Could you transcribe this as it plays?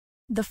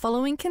The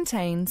following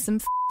contains some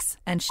f***s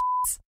and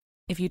shits.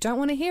 If you don't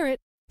want to hear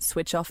it,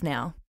 switch off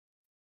now.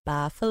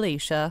 Bye,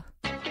 Felicia.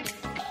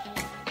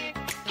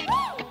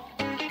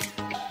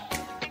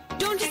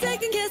 Don't you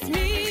second guess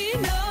me,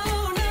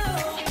 no,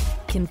 no.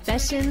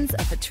 Confessions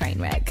of a Train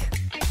Wreck.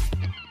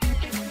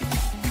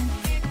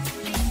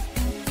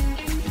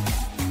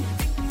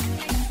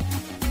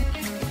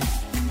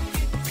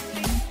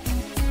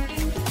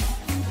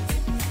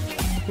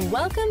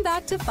 Welcome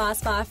back to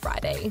Fast Fire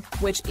Friday,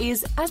 which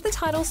is, as the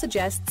title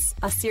suggests,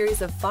 a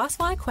series of Fast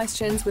Fire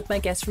questions with my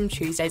guest from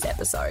Tuesday's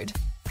episode.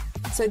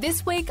 So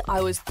this week,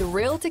 I was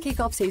thrilled to kick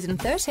off season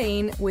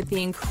 13 with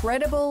the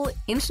incredible,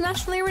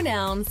 internationally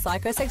renowned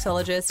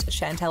psychosexologist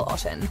Chantal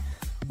Otten,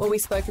 where we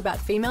spoke about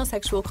female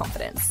sexual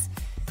confidence.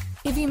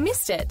 If you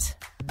missed it,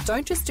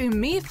 don't just do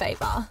me a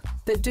favour,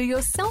 but do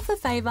yourself a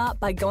favour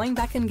by going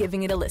back and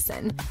giving it a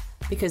listen,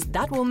 because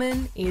that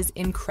woman is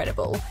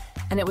incredible.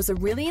 And it was a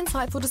really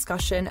insightful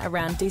discussion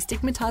around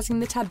destigmatising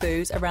the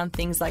taboos around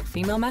things like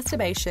female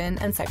masturbation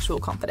and sexual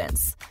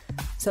confidence.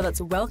 So let's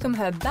welcome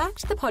her back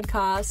to the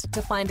podcast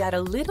to find out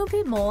a little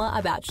bit more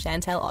about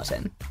Chantal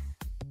Otten.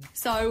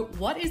 So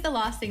what is the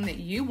last thing that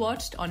you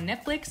watched on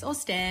Netflix or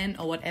Stan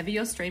or whatever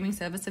your streaming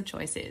service of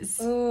choice is?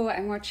 Oh,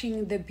 I'm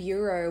watching The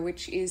Bureau,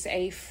 which is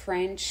a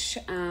French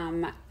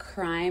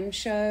crime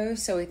show.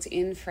 So it's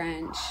in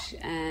French,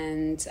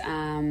 and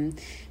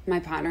my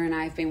partner and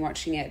I have been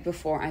watching it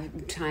before I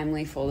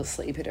timely fall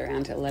asleep at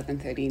around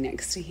 11:30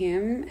 next to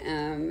him,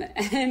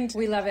 and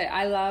we love it.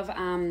 I love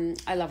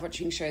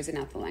watching shows in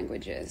other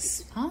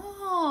languages.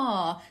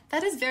 Oh,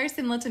 that is very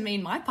similar to me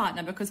and my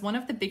partner, because one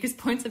of the biggest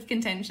points of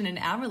contention in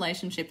our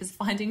relationship is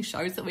finding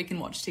shows that we can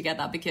watch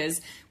together,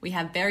 because we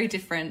have very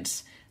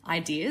different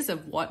ideas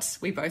of what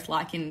we both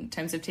like in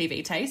terms of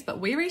TV taste. But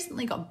we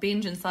recently got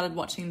binge and started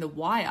watching The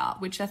Wire,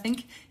 which I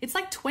think it's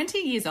like 20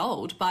 years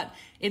old, but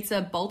it's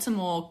a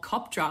Baltimore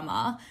cop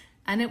drama.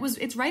 And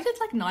it's rated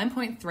like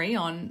 9.3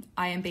 on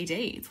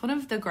IMDb. It's one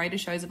of the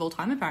greatest shows of all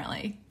time,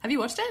 apparently. Have you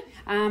watched it?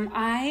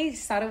 I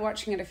started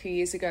watching it a few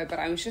years ago, but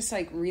I was just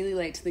like really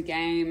late to the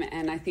game,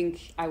 and I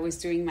think I was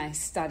doing my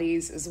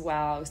studies as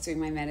well. I was doing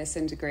my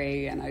medicine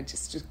degree, and I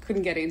just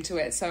couldn't get into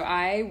it. So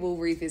I will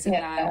revisit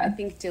that. I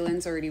think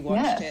Dylan's already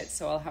watched it,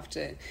 so I'll have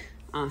to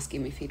ask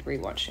him if he'd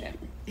rewatch it.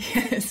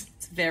 Yes,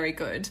 it's very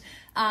good.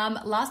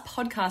 Last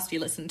podcast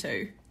you listened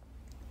to?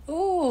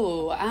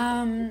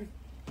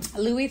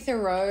 Louis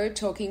Theroux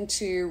talking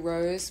to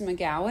Rose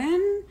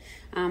McGowan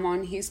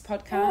on his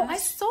podcast. Oh, I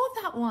saw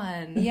that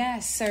one.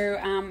 Yes, so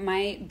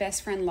my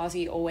best friend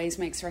Lozzie always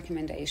makes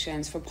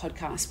recommendations for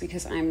podcasts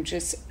because I'm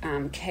just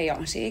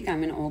chaotic.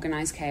 I'm an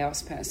organised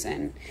chaos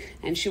person,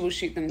 and she will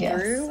shoot them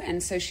through.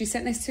 And so she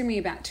sent this to me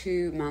about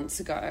 2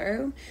 months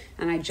ago,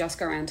 and I just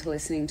got around to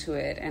listening to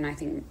it, and I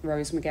think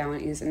Rose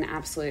McGowan is an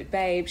absolute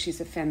babe. She's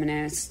a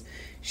feminist.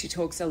 She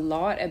talks a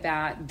lot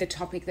about the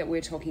topic that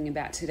we're talking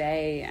about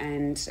today,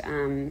 and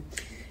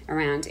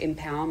around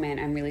empowerment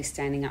and really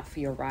standing up for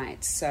your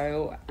rights.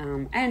 So,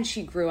 and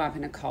she grew up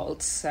in a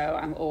cult, so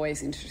I'm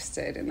always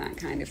interested in that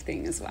kind of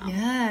thing as well.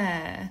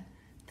 Yeah,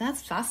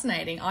 that's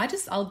fascinating.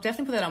 I'll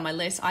definitely put that on my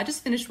list. I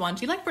just finished one.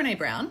 Do you like Brene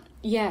Brown?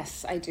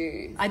 Yes, I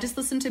do. I just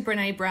listened to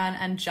Brene Brown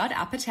and Judd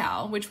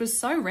Apatow, which was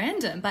so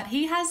random, but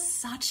he has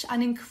such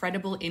an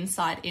incredible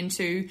insight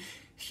into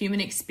human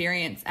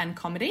experience and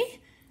comedy,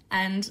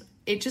 and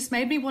it just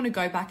made me want to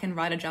go back and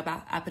write a Judd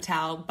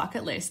Apatow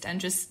bucket list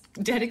and just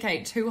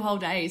dedicate 2 whole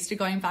days to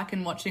going back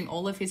and watching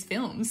all of his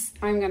films.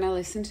 I'm going to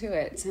listen to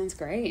it. It sounds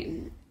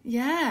great.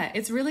 Yeah,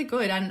 it's really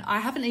good. And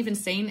I haven't even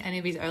seen any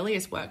of his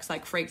earliest works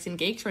like Freaks and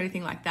Geeks or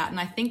anything like that. And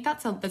I think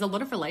there's a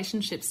lot of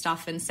relationship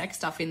stuff and sex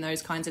stuff in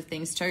those kinds of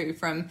things too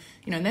from,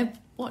 they're,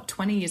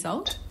 20 years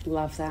old?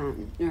 Love that.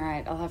 All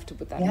right, I'll have to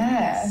put that on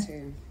the list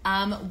too.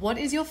 What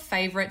is your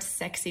favourite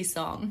sexy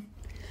song?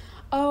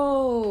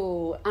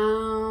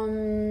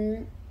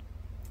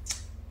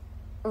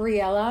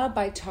 Riella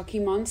by Toki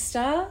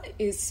Monster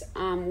is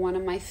one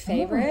of my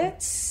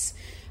favorites.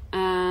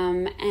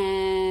 There's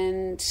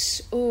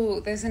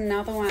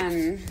another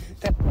one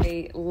that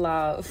I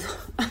love.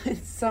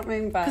 It's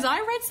something about... Because I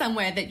read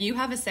somewhere that you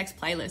have a sex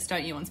playlist,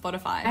 don't you, on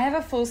Spotify? I have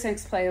a full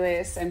sex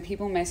playlist, and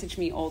people message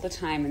me all the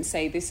time and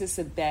say this is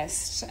the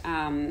best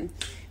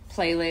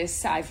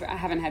playlist. I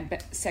haven't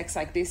had sex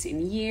like this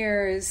in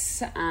years.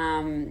 So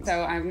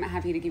I'm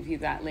happy to give you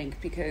that link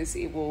because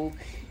it will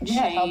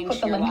change I'll put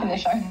the your link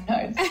life. in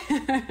the show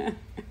notes.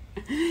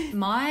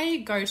 My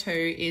go-to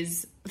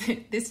is,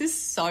 this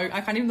is so, I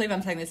can't even believe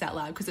I'm saying this out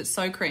loud because it's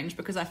so cringe,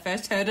 because I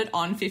first heard it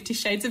on 50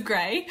 Shades of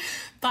Grey,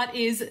 but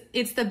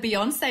it's the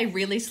Beyonce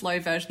really slow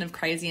version of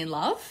Crazy in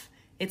Love.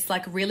 It's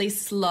like really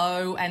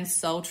slow and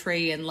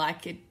sultry, and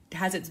like it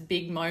has its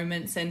big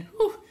moments, and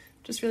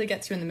just really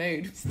gets you in the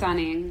mood.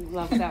 Stunning.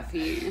 Love that for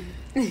you.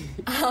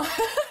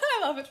 I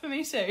love it for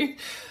me too.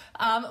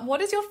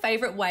 What is your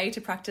favourite way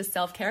to practice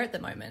self-care at the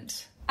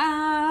moment?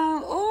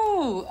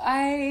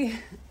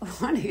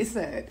 What is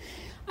it?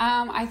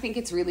 I think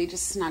it's really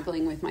just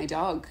snuggling with my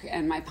dog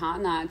and my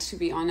partner, to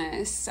be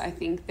honest. I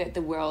think that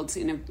the world's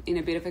in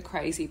a bit of a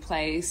crazy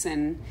place,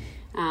 and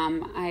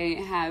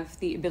I have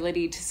the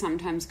ability to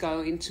sometimes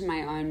go into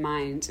my own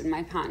mind, and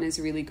my partner's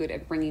really good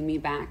at bringing me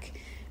back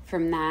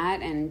from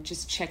that and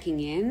just checking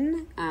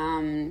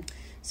in.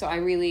 So I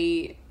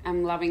really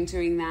am loving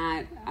doing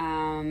that.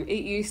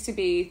 It used to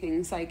be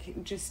things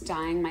like just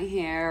dyeing my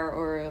hair,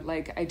 or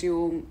like I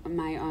do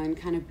my own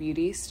kind of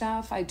beauty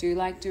stuff. I do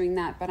like doing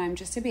that, but I'm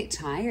just a bit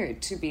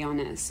tired, to be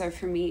honest. So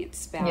for me,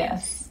 it's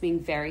about being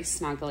very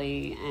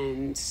snuggly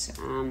and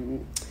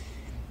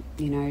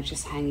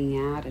just hanging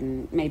out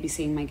and maybe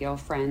seeing my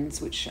girlfriends,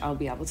 which I'll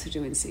be able to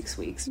do in 6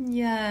 weeks.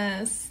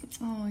 Yes.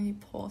 Oh, you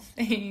poor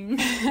thing.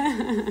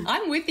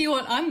 I'm with you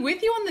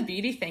on the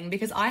beauty thing,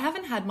 because I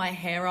haven't had my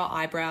hair or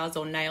eyebrows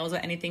or nails or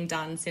anything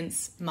done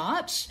since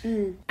March.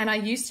 And I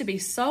used to be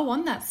so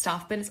on that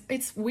stuff, but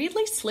it's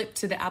weirdly slipped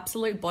to the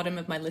absolute bottom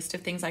of my list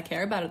of things I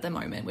care about at the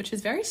moment, which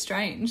is very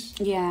strange.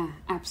 Yeah,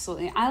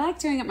 absolutely. I like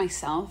doing it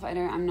myself.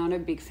 I'm not a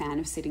big fan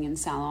of sitting in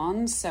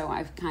salons, so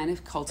I've kind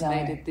of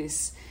cultivated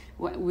this.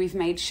 We've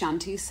made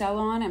Shanti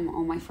salon, and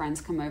all my friends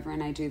come over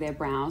and I do their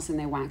brows and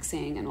their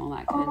waxing and all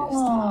that kind of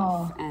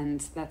stuff. And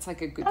that's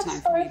like a good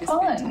time for me to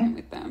spend time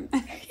with them.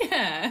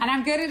 Yeah. And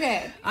I'm good at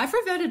it. I've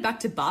reverted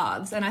back to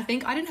baths, and I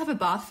think I didn't have a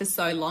bath for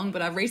so long,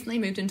 but I've recently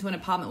moved into an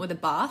apartment with a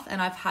bath,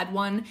 and I've had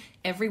one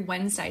every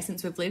Wednesday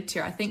since we've lived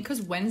here. I think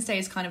because Wednesday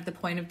is kind of the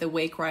point of the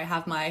week where I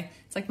have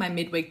it's like my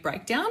midweek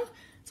breakdown.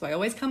 So I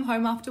always come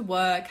home after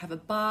work, have a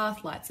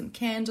bath, light some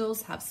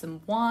candles, have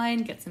some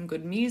wine, get some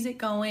good music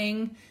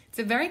going. It's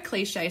a very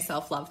cliche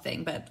self-love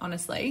thing, but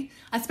honestly,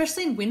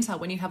 especially in winter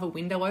when you have a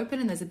window open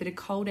and there's a bit of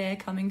cold air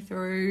coming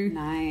through.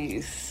 Nice.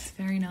 It's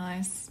very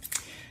nice.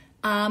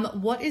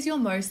 What is your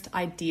most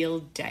ideal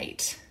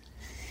date?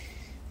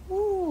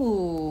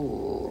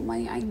 Ooh,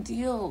 my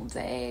ideal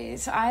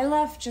date. I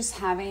love just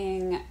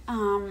having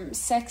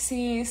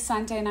sexy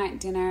Sunday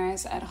night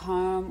dinners at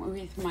home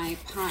with my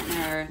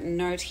partner.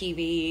 No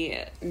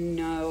TV,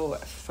 no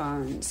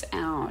phones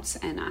out,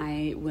 and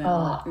I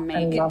will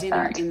make a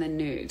dinner in the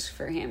nude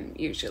for him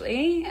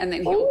usually, and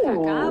then he'll pack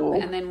up,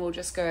 and then we'll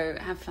just go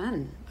have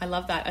fun. I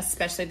love that,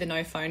 especially the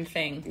no phone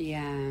thing.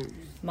 Yeah.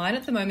 Mine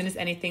at the moment is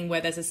anything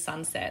where there's a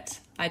sunset.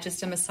 I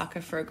just am a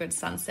sucker for a good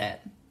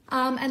sunset.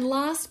 And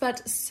last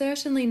but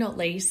certainly not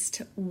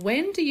least,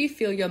 when do you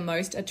feel you're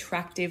most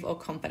attractive or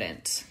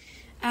confident?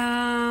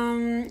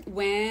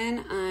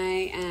 When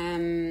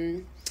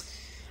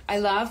I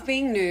love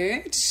being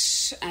nude.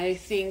 I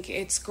think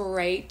it's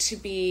great to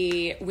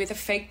be with a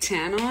fake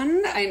tan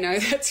on. I know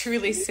that's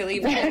really silly,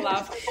 but I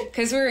love,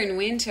 because we're in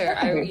winter,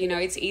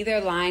 it's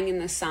either lying in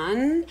the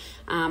sun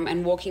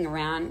and walking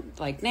around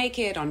like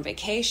naked on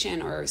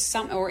vacation,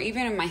 or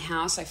even in my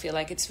house. I feel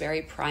like it's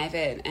very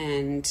private,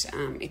 and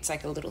it's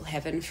like a little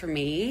heaven for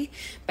me.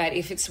 But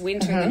if it's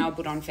winter, then I'll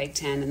put on fake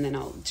tan, and then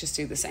I'll just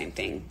do the same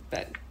thing,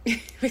 but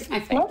with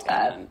my fake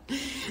tan on.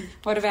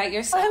 What about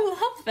yourself? I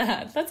love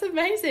that. That's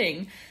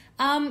amazing.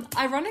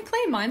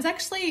 Ironically, mine's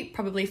actually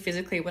probably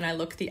physically when I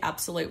look the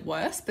absolute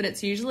worst, but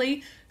it's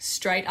usually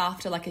straight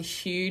after like a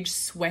huge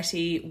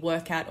sweaty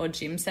workout or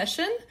gym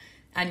session,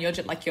 and you're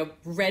just like, you're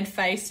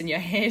red-faced and your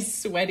hair's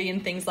sweaty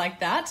and things like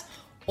that,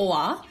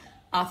 or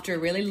after a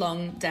really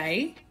long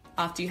day,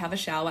 after you have a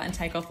shower and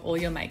take off all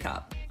your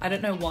makeup. I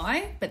don't know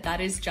why, but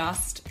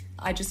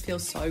I just feel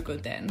so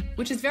good then,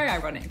 which is very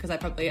ironic because I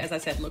probably, as I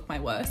said, look my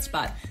worst,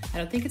 but I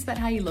don't think it's about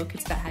how you look,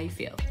 it's about how you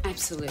feel.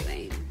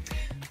 Absolutely.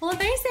 Well,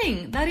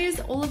 amazing. That is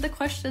all of the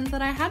questions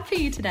that I had for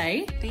you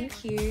today.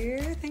 Thank you.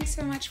 Thanks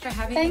so much for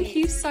having me. Thank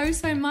you so,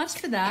 so much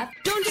for that.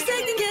 Don't you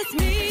second guess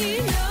me,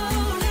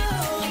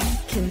 no.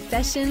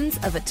 Confessions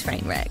of a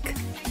Train Wreck.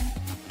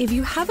 If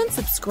you haven't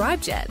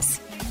subscribed yet,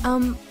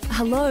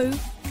 hello,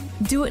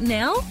 do it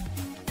now.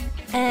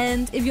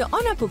 And if you're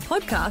on Apple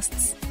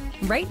Podcasts,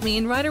 rate me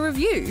and write a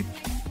review.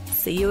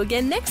 See you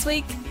again next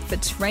week for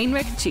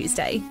Trainwreck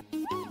Tuesday.